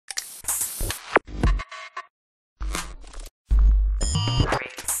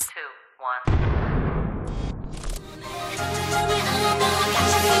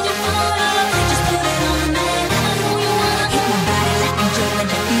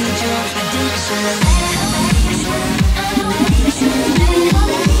But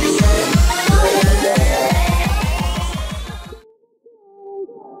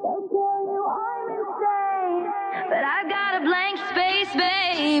I got a blank space,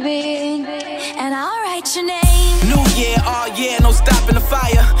 baby, and I'll write your name. New year, oh yeah, no stopping the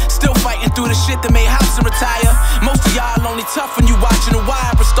fire. Still fighting through the shit that made house and retire. Most of y'all only tough when you watching The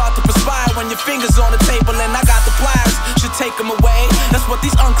Wire, but start to perspire when your fingers on the table and I got the pliers. Should take them away. That's what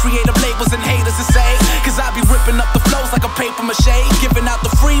these uncreative labels and haters will say. Cause I be ripping up the flows like a paper mache, giving out the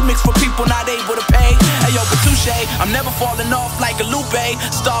free mix for people not able to pay. Hey yo, but touche, I'm never falling off like a Lupe.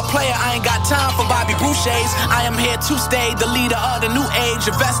 Star player, I ain't got time for Bobby Boucher's. I am here to stay, the leader of the new age.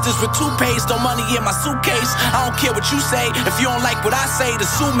 Investors with toothpaste, no money in my suitcase. I don't care what you say, if you don't like what I say, then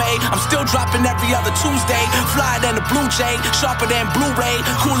sue me. I'm still dropping every other Tuesday. Flyer than the Blue Jay, sharper than Blu-ray,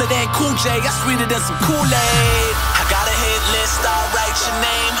 cooler than Cool J, I'm sweeter than some Kool-Aid. I got a hit list, I'll write your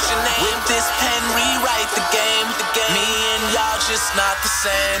name. With this pen, rewrite the game. Me and y'all just not the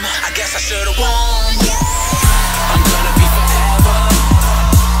same. I guess I should've won. I'm gonna be forever.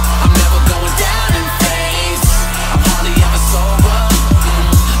 I'm never going down in flames. I'm hardly ever sober,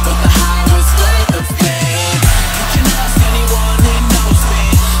 but the high was worth the pain. You can ask anyone who knows me,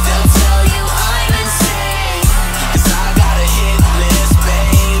 they'll tell you I'm insane. Cause I got a hit list,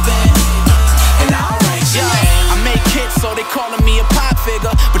 baby, and I'll write your name. I make hits so they calling me a pop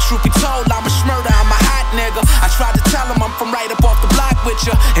figure, but truth be told, I'm a schmurder, I'm a hot nigga. I tried to tell them I'm from right up off the block with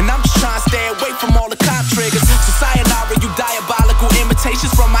ya,